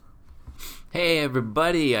Hey,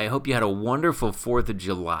 everybody. I hope you had a wonderful 4th of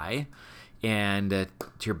July and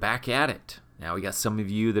you're back at it. Now, we got some of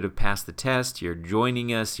you that have passed the test. You're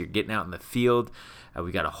joining us. You're getting out in the field.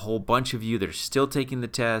 We got a whole bunch of you that are still taking the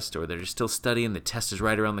test or that are still studying. The test is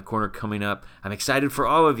right around the corner coming up. I'm excited for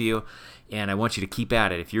all of you, and I want you to keep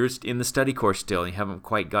at it. If you're in the study course still and you haven't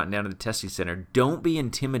quite gotten down to the testing center, don't be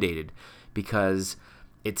intimidated because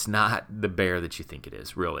it's not the bear that you think it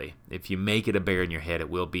is, really. If you make it a bear in your head, it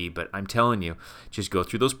will be. But I'm telling you, just go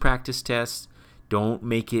through those practice tests. Don't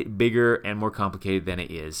make it bigger and more complicated than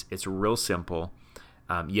it is. It's real simple.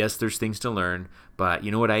 Yes, there's things to learn, but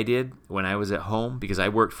you know what I did when I was at home? Because I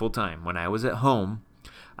worked full time. When I was at home,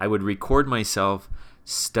 I would record myself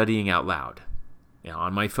studying out loud,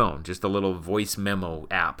 on my phone, just a little voice memo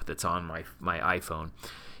app that's on my iPhone.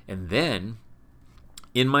 And then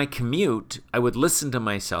in my commute, I would listen to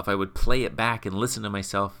myself. I would play it back and listen to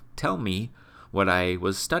myself tell me what I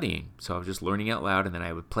was studying. So I was just learning out loud, and then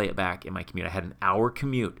I would play it back in my commute. I had an hour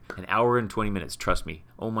commute, an hour and 20 minutes. Trust me.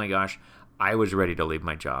 Oh my gosh, I was ready to leave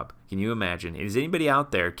my job. Can you imagine? Is anybody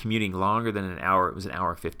out there commuting longer than an hour? It was an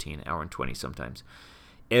hour 15, an hour and 20 sometimes.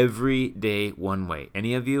 Every day, one way.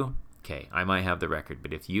 Any of you? Okay, I might have the record,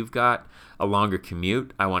 but if you've got a longer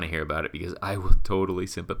commute, I want to hear about it because I will totally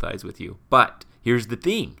sympathize with you. But here's the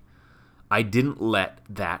thing. I didn't let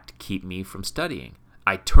that keep me from studying.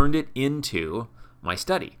 I turned it into my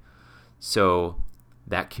study. So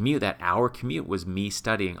that commute, that hour commute, was me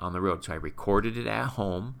studying on the road. So I recorded it at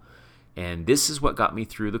home, and this is what got me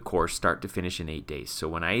through the course start to finish in 8 days. So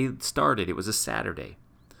when I started, it was a Saturday.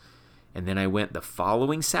 And then I went the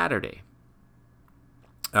following Saturday.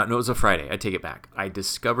 No, it was a Friday. I take it back. I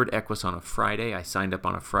discovered Equus on a Friday. I signed up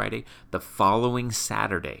on a Friday. The following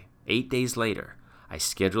Saturday, 8 days later, I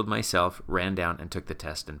scheduled myself, ran down, and took the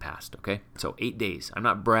test and passed, okay? So 8 days. I'm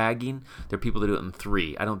not bragging. There are people that do it in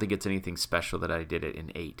 3. I don't think it's anything special that I did it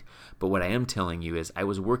in 8. But what I am telling you is I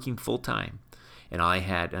was working full-time, and I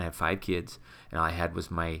have 5 kids, and all I had was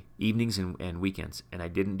my evenings and weekends. And I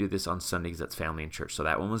didn't do this on Sundays. That's family and church. So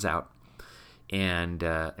that one was out. And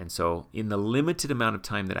so in the limited amount of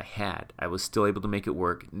time that I had, I was still able to make it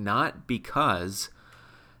work, not because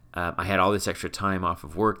I had all this extra time off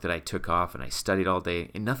of work that I took off and I studied all day,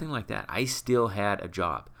 and nothing like that. I still had a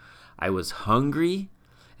job. I was hungry,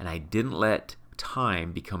 and I didn't let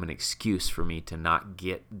time become an excuse for me to not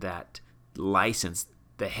get that license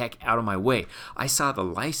the heck out of my way. I saw the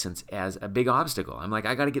license as a big obstacle. I'm like,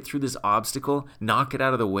 I got to get through this obstacle, knock it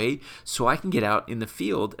out of the way, so I can get out in the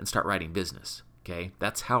field and start writing business. Okay,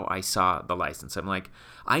 that's how I saw the license. I'm like,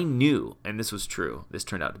 I knew, and this was true. This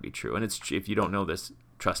turned out to be true. And it's if you don't know this,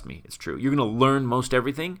 trust me, it's true. You're going to learn most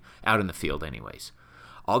everything out in the field anyways.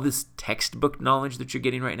 All this textbook knowledge that you're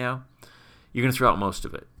getting right now, you're going to throw out most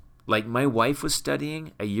of it. Like my wife was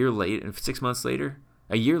studying a year later, and 6 months later,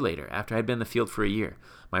 a year later, after I'd been in the field for a year,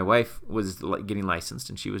 my wife was getting licensed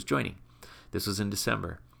and she was joining. This was in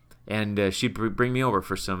December. And she'd bring me over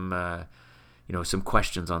for some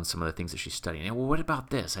questions on some of the things that she's studying. And, well, what about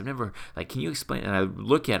this? I've never, can you explain? And I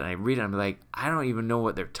look at it and I read it and I'm like, I don't even know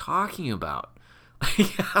what they're talking about.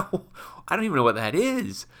 I don't even know what that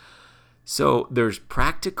is. So there's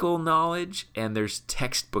practical knowledge and there's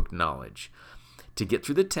textbook knowledge. To get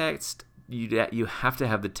through the text, you have to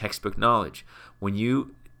have the textbook knowledge. When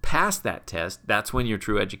you pass that test, that's when your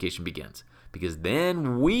true education begins. Because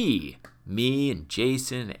then me and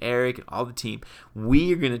Jason and Eric and all the team,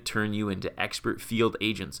 we are going to turn you into expert field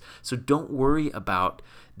agents. So don't worry about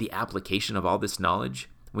the application of all this knowledge.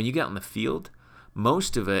 When you get out in the field,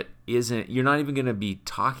 most of it you're not even going to be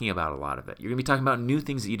talking about a lot of it. You're going to be talking about new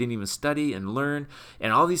things that you didn't even study and learn.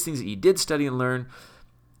 And all these things that you did study and learn,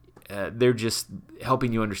 they're just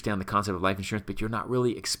helping you understand the concept of life insurance, but you're not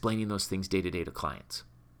really explaining those things day to day to clients.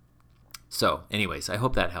 So anyways, I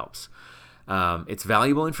hope that helps. It's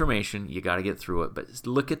valuable information. You got to get through it, but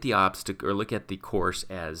look at the obstacle or look at the course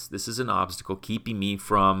as this is an obstacle keeping me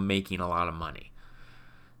from making a lot of money.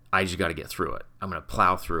 I just got to get through it. I'm going to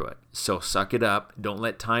plow through it. So suck it up. Don't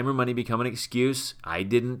let time or money become an excuse. I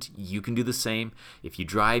didn't. You can do the same. If you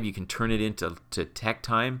drive, you can turn it into tech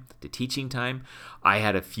time, to teaching time. I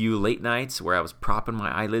had a few late nights where I was propping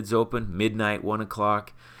my eyelids open, midnight, 1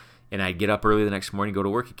 o'clock, and I'd get up early the next morning, go to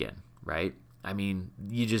work again, right? I mean,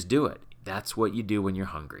 you just do it. That's what you do when you're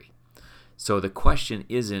hungry. So the question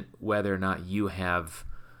isn't whether or not you have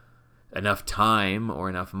enough time or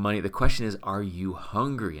enough money. The question is, are you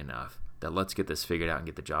hungry enough that let's get this figured out and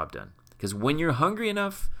get the job done? Because when you're hungry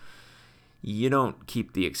enough, you don't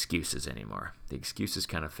keep the excuses anymore. The excuses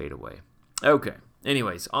kind of fade away. Okay.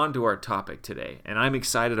 Anyways, on to our topic today. And I'm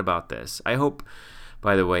excited about this. I hope,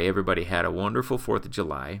 by the way, everybody had a wonderful 4th of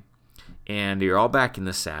July. and you're all back in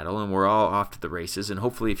the saddle, and we're all off to the races, and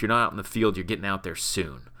hopefully if you're not out in the field, you're getting out there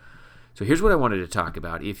soon. So here's what I wanted to talk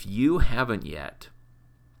about. If you haven't yet,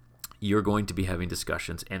 you're going to be having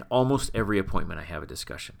discussions, and almost every appointment I have a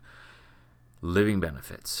discussion. Living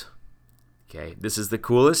benefits. Okay, this is the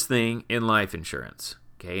coolest thing in life insurance.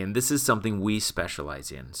 Okay, and this is something we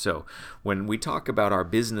specialize in. So when we talk about our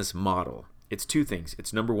business model, it's two things.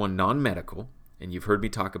 It's number one, non-medical, and you've heard me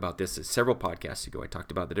talk about this several podcasts ago. I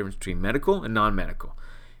talked about the difference between medical and non-medical.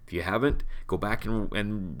 If you haven't, go back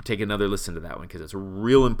and take another listen to that one, because it's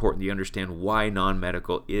real important you understand why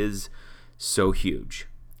non-medical is so huge.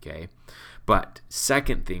 Okay, but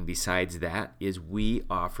second thing besides that is we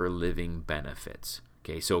offer living benefits.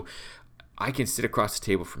 Okay, so I can sit across the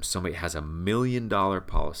table from somebody that has $1 million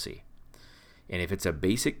policy, and if it's a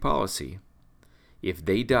basic policy, if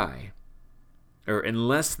they die, or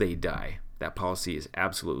unless they die, that policy is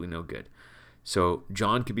absolutely no good. So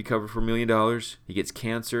John could be covered for $1 million. He gets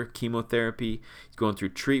cancer, chemotherapy. He's going through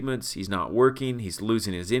treatments. He's not working. He's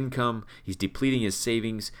losing his income. He's depleting his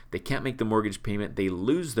savings. They can't make the mortgage payment. They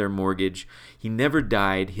lose their mortgage. He never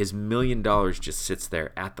died. His $1 million just sits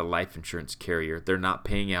there at the life insurance carrier. They're not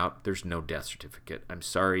paying out. There's no death certificate. I'm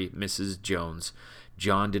sorry, Mrs. Jones.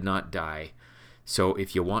 John did not die. So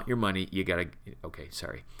if you want your money, you got to... Okay,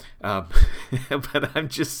 sorry. But I'm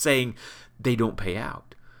just saying they don't pay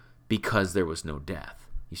out, because there was no death,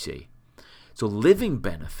 you see. So living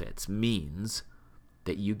benefits means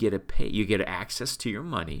that you get access to your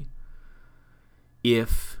money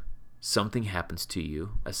if something happens to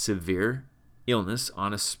you, a severe illness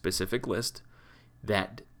on a specific list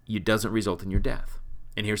that doesn't result in your death.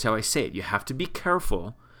 And here's how I say it. You have to be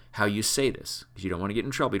careful how you say this, because you don't want to get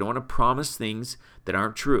in trouble. You don't want to promise things that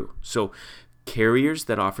aren't true. So carriers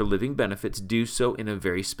that offer living benefits do so in a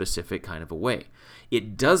very specific kind of a way.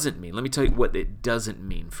 It doesn't mean, let me tell you what it doesn't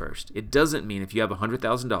mean first. It doesn't mean if you have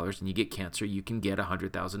 $100,000 and you get cancer, you can get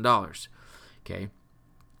 $100,000. Okay?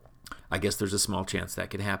 I guess there's a small chance that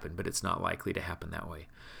could happen, but it's not likely to happen that way.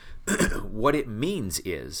 What it means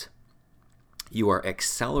is you are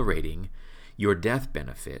accelerating your death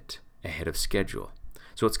benefit ahead of schedule.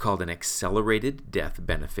 So it's called an accelerated death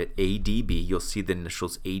benefit, ADB. You'll see the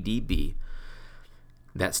initials ADB.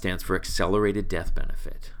 That stands for accelerated death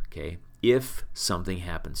benefit, okay? If something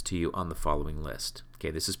happens to you on the following list.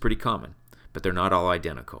 Okay, this is pretty common, but they're not all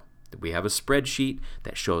identical. We have a spreadsheet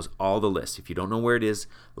that shows all the lists. If you don't know where it is,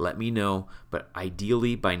 let me know, but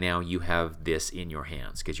ideally by now you have this in your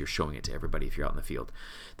hands because you're showing it to everybody if you're out in the field.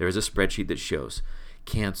 There is a spreadsheet that shows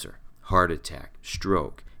cancer, heart attack,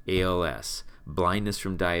 stroke, ALS, blindness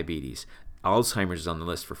from diabetes. Alzheimer's is on the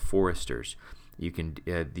list for foresters. You can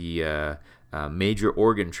major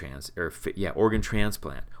organ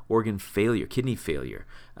transplant, organ failure, kidney failure,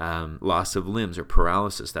 loss of limbs or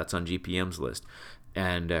paralysis. That's on GPM's list,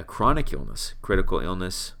 and chronic illness, critical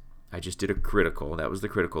illness. I just did a critical. That was the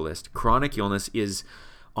critical list. Chronic illness is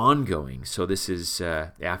ongoing. So this is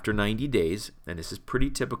after 90 days, and this is pretty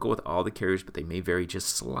typical with all the carriers, but they may vary just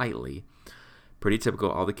slightly. Pretty typical,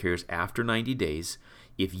 all the carriers after 90 days.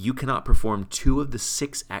 If you cannot perform 2 of the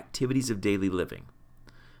 6 activities of daily living.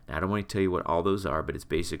 Now, I don't want to tell you what all those are, but it's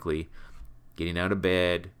basically getting out of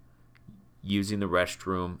bed, using the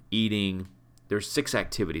restroom, eating. There's 6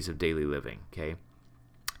 activities of daily living, okay?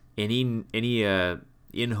 Any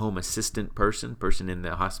in-home assistant person in the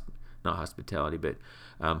not hospitality, but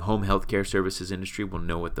home healthcare services industry will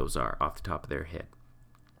know what those are off the top of their head.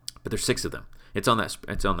 But there's 6 of them. It's on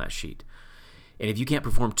that sheet. And if you can't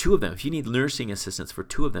perform 2 of them, if you need nursing assistance for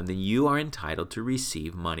 2 of them, then you are entitled to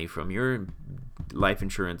receive money from your life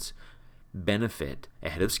insurance benefit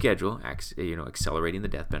ahead of schedule, accelerating the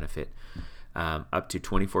death benefit, up to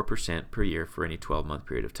 24% per year for any 12-month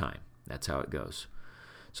period of time. That's how it goes.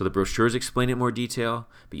 So the brochures explain it in more detail,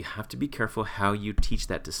 but you have to be careful how you teach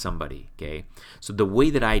that to somebody, okay? So the way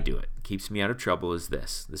that I do it, keeps me out of trouble, is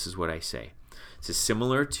this. This is what I say. This is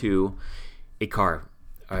similar to a car.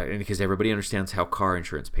 And because everybody understands how car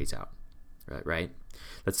insurance pays out, right?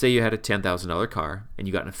 Let's say you had a $10,000 car and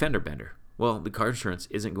you got an fender bender. Well, the car insurance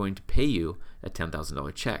isn't going to pay you a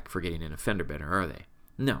 $10,000 check for getting in a fender bender, are they?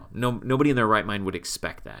 No, nobody in their right mind would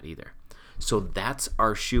expect that either. So that's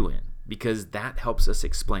our shoe-in, because that helps us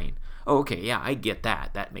explain, oh, okay, yeah, I get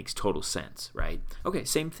that. That makes total sense, right? Okay,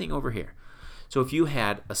 same thing over here. So if you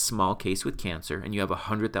had a small case with cancer and you have a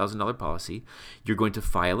 $100,000 policy, you're going to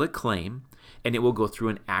file a claim, and it will go through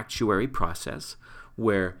an actuary process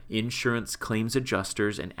where insurance claims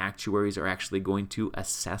adjusters and actuaries are actually going to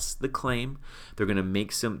assess the claim. They're going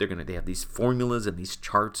to they have these formulas and these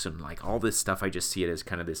charts and like all this stuff. I just see it as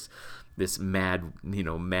kind of this mad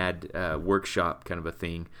workshop kind of a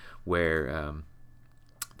thing where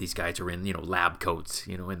these guys are in lab coats,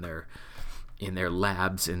 in their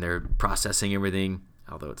labs, and they're processing everything.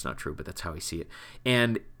 Although it's not true, but that's how I see it.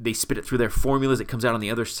 And they spit it through their formulas. It comes out on the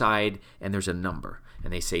other side, and there's a number.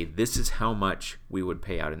 And they say, this is how much we would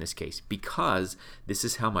pay out in this case, because this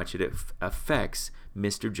is how much it affects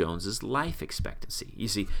Mr. Jones's life expectancy. You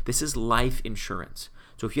see, this is life insurance.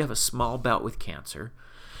 So if you have a small bout with cancer,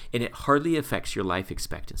 and it hardly affects your life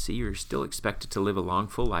expectancy, you're still expected to live a long,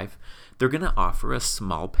 full life, they're going to offer a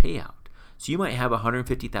small payout. So you might have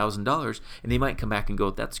 $150,000, and they might come back and go,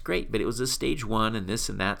 that's great, but it was a stage 1 and this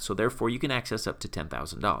and that, so therefore you can access up to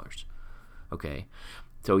 $10,000. Okay?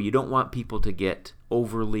 So you don't want people to get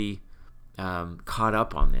overly caught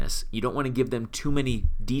up on this. You don't want to give them too many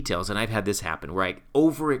details, and I've had this happen where I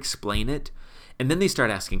over-explain it, and then they start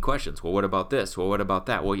asking questions. Well, what about this? Well, what about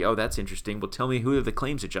that? Well, that's interesting. Well, tell me who are the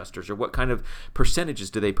claims adjusters, or what kind of percentages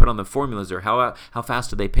do they put on the formulas, or how fast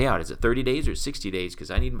do they pay out? Is it 30 days or 60 days? Because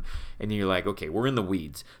and then you're like, okay, we're in the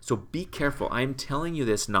weeds. So be careful. I'm telling you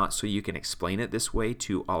this not so you can explain it this way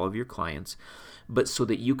to all of your clients, but so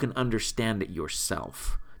that you can understand it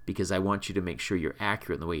yourself, because I want you to make sure you're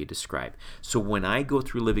accurate in the way you describe. So when I go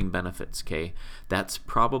through living benefits, okay, that's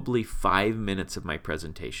probably 5 minutes of my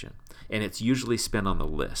presentation, and it's usually spent on the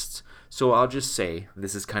lists. So I'll just say,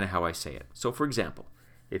 this is kind of how I say it. So for example,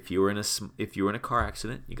 if you were in a car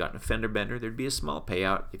accident, you got in a fender bender, there'd be a small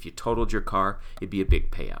payout. If you totaled your car, it'd be a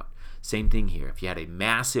big payout. Same thing here. If you had a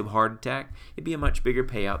massive heart attack, it'd be a much bigger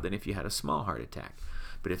payout than if you had a small heart attack.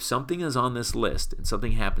 But if something is on this list and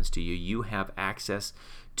something happens to you, you have access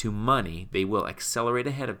to money. They will accelerate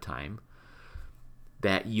ahead of time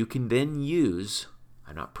that you can then use.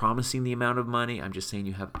 I'm not promising the amount of money. I'm just saying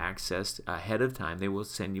you have access ahead of time. They will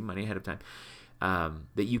send you money ahead of time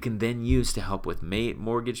that you can then use to help with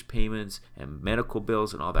mortgage payments and medical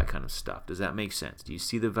bills and all that kind of stuff. Does that make sense? Do you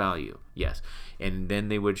see the value? Yes. And then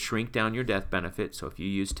they would shrink down your death benefit. So if you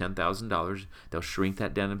use $10,000, they'll shrink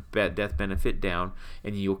that death benefit down,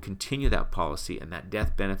 and you'll continue that policy, and that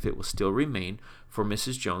death benefit will still remain for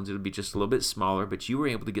Mrs. Jones. It'll be just a little bit smaller, but you were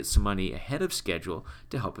able to get some money ahead of schedule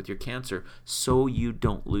to help with your cancer so you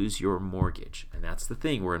don't lose your mortgage. And that's the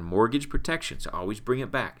thing. We're in mortgage protection, so always bring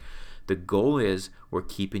it back. The goal is we're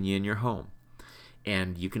keeping you in your home.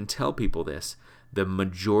 And you can tell people this. The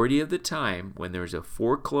majority of the time when there's a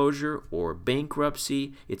foreclosure or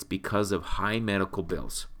bankruptcy, it's because of high medical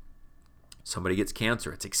bills. Somebody gets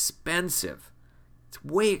cancer. It's expensive. It's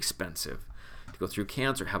way expensive to go through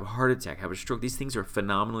cancer, have a heart attack, have a stroke. These things are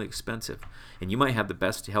phenomenally expensive. And you might have the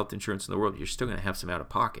best health insurance in the world. You're still going to have some out of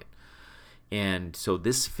pocket. And so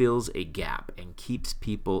this fills a gap and keeps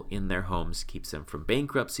people in their homes, keeps them from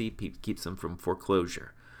bankruptcy, keeps them from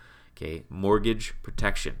foreclosure. Okay, mortgage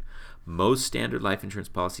protection. Most standard life insurance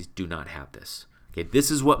policies do not have this. Okay,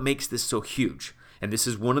 this is what makes this so huge. And this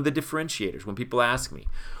is one of the differentiators. When people ask me,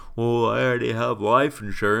 well, I already have life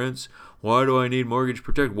insurance. Why do I need mortgage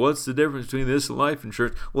protection? What's the difference between this and life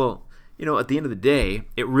insurance? Well, at the end of the day,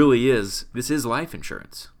 it really is, this is life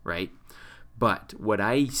insurance, right? But what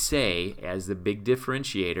I say as the big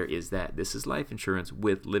differentiator is that this is life insurance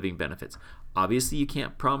with living benefits. Obviously, you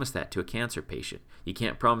can't promise that to a cancer patient. You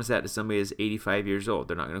can't promise that to somebody that's 85 years old.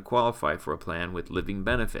 They're not going to qualify for a plan with living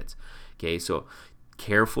benefits. Okay, so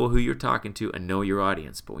careful who you're talking to and know your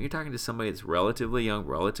audience. But when you're talking to somebody that's relatively young,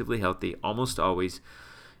 relatively healthy, almost always,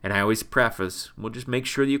 and I always preface, well, just make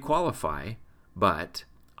sure that you qualify, but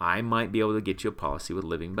I might be able to get you a policy with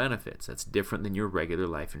living benefits. That's different than your regular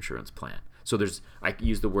life insurance plan. So I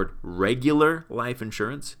use the word regular life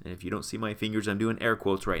insurance, and if you don't see my fingers, I'm doing air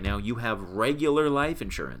quotes right now. You have regular life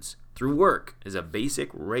insurance through work is a basic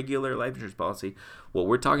regular life insurance policy. What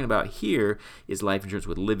we're talking about here is life insurance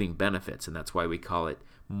with living benefits, and that's why we call it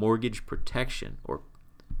mortgage protection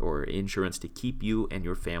or insurance to keep you and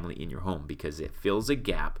your family in your home, because it fills a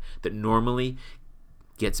gap that normally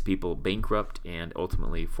gets people bankrupt and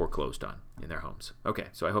ultimately foreclosed on in their homes. Okay,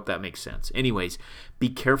 so I hope that makes sense. Anyways, be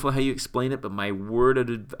careful how you explain it, but my word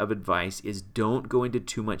of advice is don't go into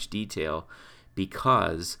too much detail,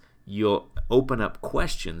 because you'll open up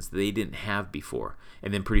questions they didn't have before,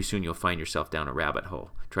 and then pretty soon you'll find yourself down a rabbit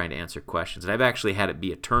hole trying to answer questions. And I've actually had it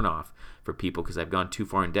be a turnoff for people because I've gone too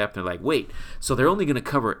far in depth, and they're like, wait, so they're only going to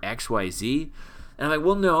cover X, Y, Z? And I'm like,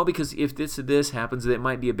 well, no, because if this happens, it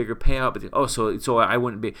might be a bigger payout. But so I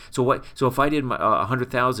wouldn't be. So what? So if I did my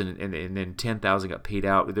 100,000 and then 10,000 got paid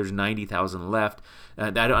out, there's 90,000 left.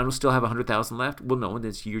 I don't still have 100,000 left. Well, no,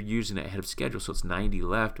 you're using it ahead of schedule, so it's 90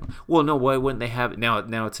 left. Well, no, why wouldn't they have it now?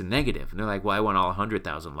 Now it's a negative, and they're like, well, I want all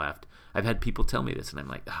 100,000 left. I've had people tell me this, and I'm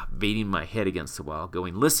like, beating my head against the wall,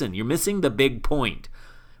 going, listen, you're missing the big point.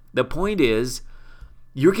 The point is,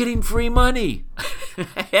 you're getting free money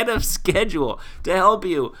ahead of schedule to help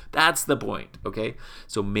you. That's the point, okay?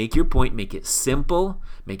 So make your point, make it simple,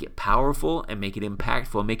 make it powerful, and make it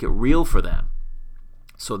impactful, and make it real for them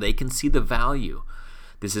so they can see the value.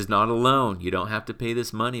 This is not a loan. You don't have to pay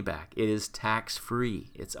this money back. It is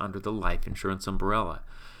tax-free. It's under the life insurance umbrella.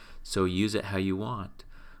 So use it how you want,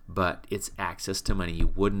 but it's access to money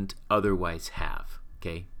you wouldn't otherwise have,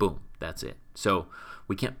 okay? Boom, that's it. So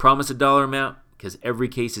we can't promise a dollar amount, because every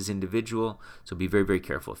case is individual, so be very, very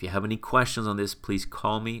careful. If you have any questions on this, please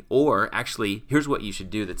call me. Or actually, here's what you should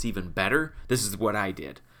do that's even better. This is what I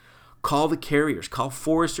did. Call the carriers. Call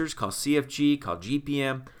Foresters, call CFG, call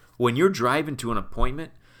GPM. When you're driving to an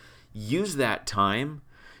appointment, use that time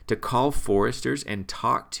to call Foresters and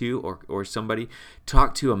talk to, or somebody,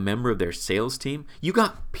 talk to a member of their sales team. You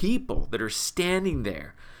got people that are standing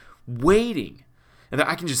there waiting. And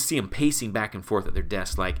I can just see them pacing back and forth at their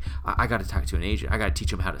desk like, I got to talk to an agent. I got to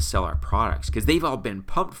teach them how to sell our products, because they've all been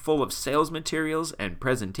pumped full of sales materials and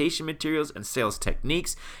presentation materials and sales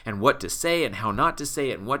techniques and what to say and how not to say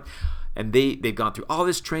it and they've gone through all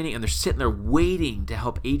this training, and they're sitting there waiting to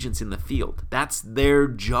help agents in the field. That's their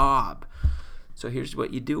job. So here's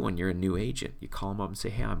what you do when you're a new agent. You call them up and say,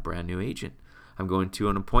 hey, I'm a brand new agent. I'm going to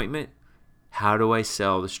an appointment. How do I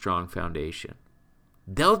sell the Strong Foundation?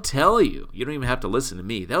 They'll tell you. You don't even have to listen to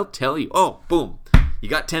me. They'll tell you, oh, boom, you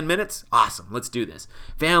got 10 minutes? Awesome, let's do this.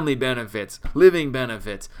 Family benefits, living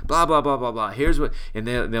benefits, blah, blah, blah, blah, blah. Here's what, and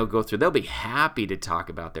they'll go through. They'll be happy to talk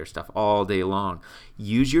about their stuff all day long.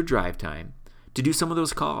 Use your drive time to do some of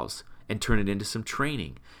those calls and turn it into some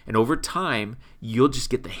training. And over time, you'll just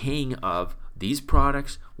get the hang of these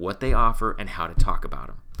products, what they offer, and how to talk about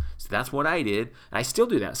them. So that's what I did. And I still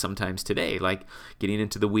do that sometimes today, like getting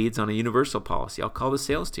into the weeds on a universal policy. I'll call the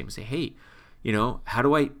sales team and say, hey,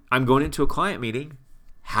 I'm going into a client meeting.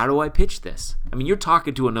 How do I pitch this? I mean, you're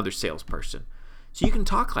talking to another salesperson. So you can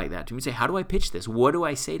talk like that to me. Say, how do I pitch this? What do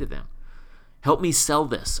I say to them? Help me sell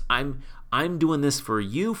this. I'm doing this for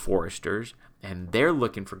you, Foresters, and they're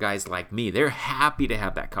looking for guys like me. They're happy to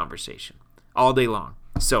have that conversation all day long.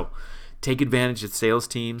 So take advantage of sales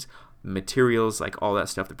teams. Materials, like all that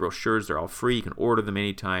stuff, the brochures, they're all free. You can order them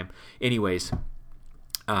anytime. Anyways,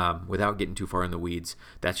 without getting too far in the weeds,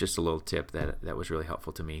 that's just a little tip that was really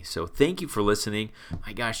helpful to me. So thank you for listening.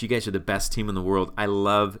 My gosh, you guys are the best team in the world. I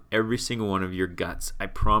love every single one of your guts. I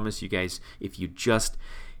promise you guys, if you just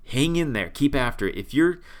hang in there, keep after it. If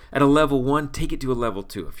you're at a level 1, take it to a level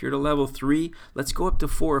 2. If you're at a level 3, let's go up to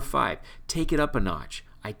 4 or 5. Take it up a notch.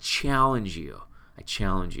 I challenge you.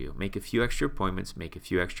 Make a few extra appointments, make a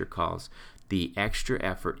few extra calls. The extra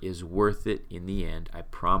effort is worth it in the end. I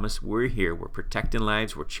promise. We're here. We're protecting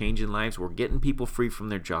lives. We're changing lives. We're getting people free from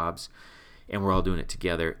their jobs, and we're all doing it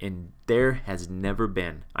together. And there has never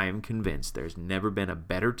been, I am convinced, there's never been a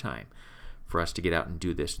better time for us to get out and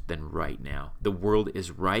do this than right now. The world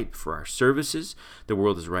is ripe for our services. The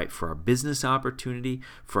world is ripe for our business opportunity,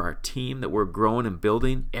 for our team that we're growing and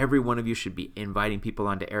building. Every one of you should be inviting people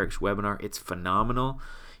onto Eric's webinar. It's phenomenal.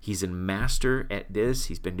 He's a master at this.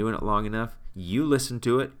 He's been doing it long enough. You listen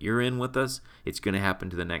to it. You're in with us. It's going to happen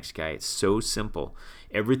to the next guy. It's so simple.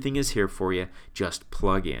 Everything is here for you. Just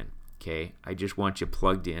plug in. Okay, I just want you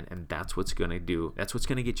plugged in, and that's what's going to do. That's what's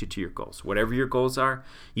going to get you to your goals. Whatever your goals are,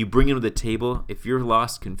 you bring them to the table. If you're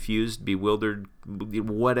lost, confused, bewildered,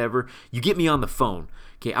 whatever, you get me on the phone.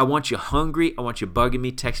 Okay, I want you hungry. I want you bugging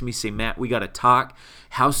me, texting me, say, Matt, we got to talk.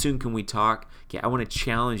 How soon can we talk? Okay, I want to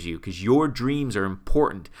challenge you because your dreams are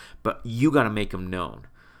important, but you got to make them known.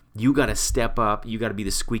 You got to step up. You got to be the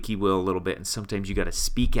squeaky wheel a little bit, and sometimes you got to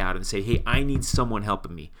speak out and say, hey, I need someone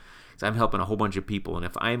helping me. I'm helping a whole bunch of people, and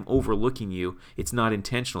if I'm overlooking you, it's not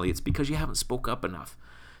intentionally. It's because you haven't spoke up enough.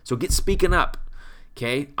 So get speaking up,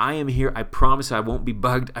 okay? I am here. I promise I won't be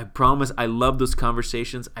bugged. I promise I love those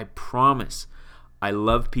conversations. I promise I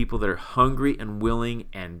love people that are hungry and willing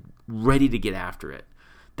and ready to get after it.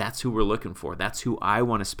 That's who we're looking for. That's who I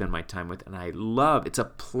want to spend my time with, and it's a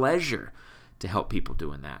pleasure to help people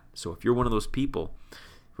doing that. So if you're one of those people,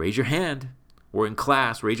 raise your hand. We're in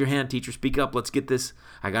class. Raise your hand, teacher. Speak up. Let's get this.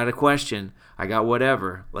 I got a question. I got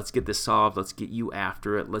whatever. Let's get this solved. Let's get you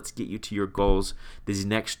after it. Let's get you to your goals. These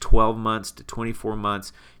next 12 months to 24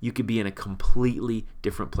 months, you could be in a completely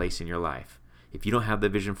different place in your life. If you don't have the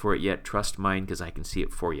vision for it yet, trust mine because I can see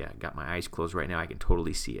it for you. I got my eyes closed right now. I can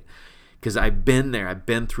totally see it. Because I've been there. I've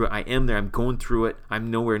been through it. I am there. I'm going through it.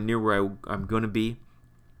 I'm nowhere near where I'm going to be.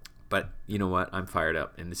 But you know what? I'm fired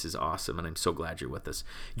up, and this is awesome, and I'm so glad you're with us.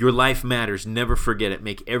 Your life matters. Never forget it.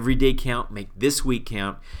 Make every day count. Make this week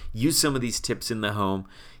count. Use some of these tips in the home.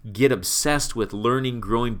 Get obsessed with learning,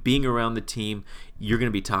 growing, being around the team. You're going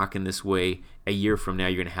to be talking this way a year from now.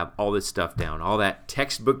 You're going to have all this stuff down. All that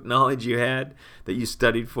textbook knowledge you had that you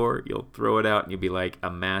studied for, you'll throw it out, and you'll be like a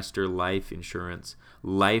master life insurance,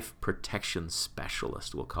 life protection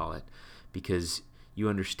specialist, we'll call it, because you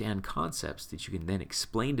understand concepts that you can then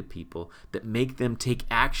explain to people that make them take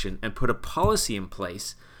action and put a policy in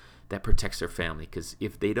place that protects their family. Because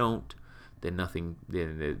if they don't, then nothing.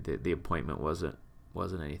 The appointment wasn't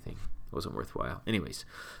anything. It wasn't worthwhile. Anyways,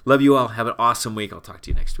 love you all. Have an awesome week. I'll talk to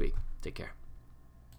you next week. Take care.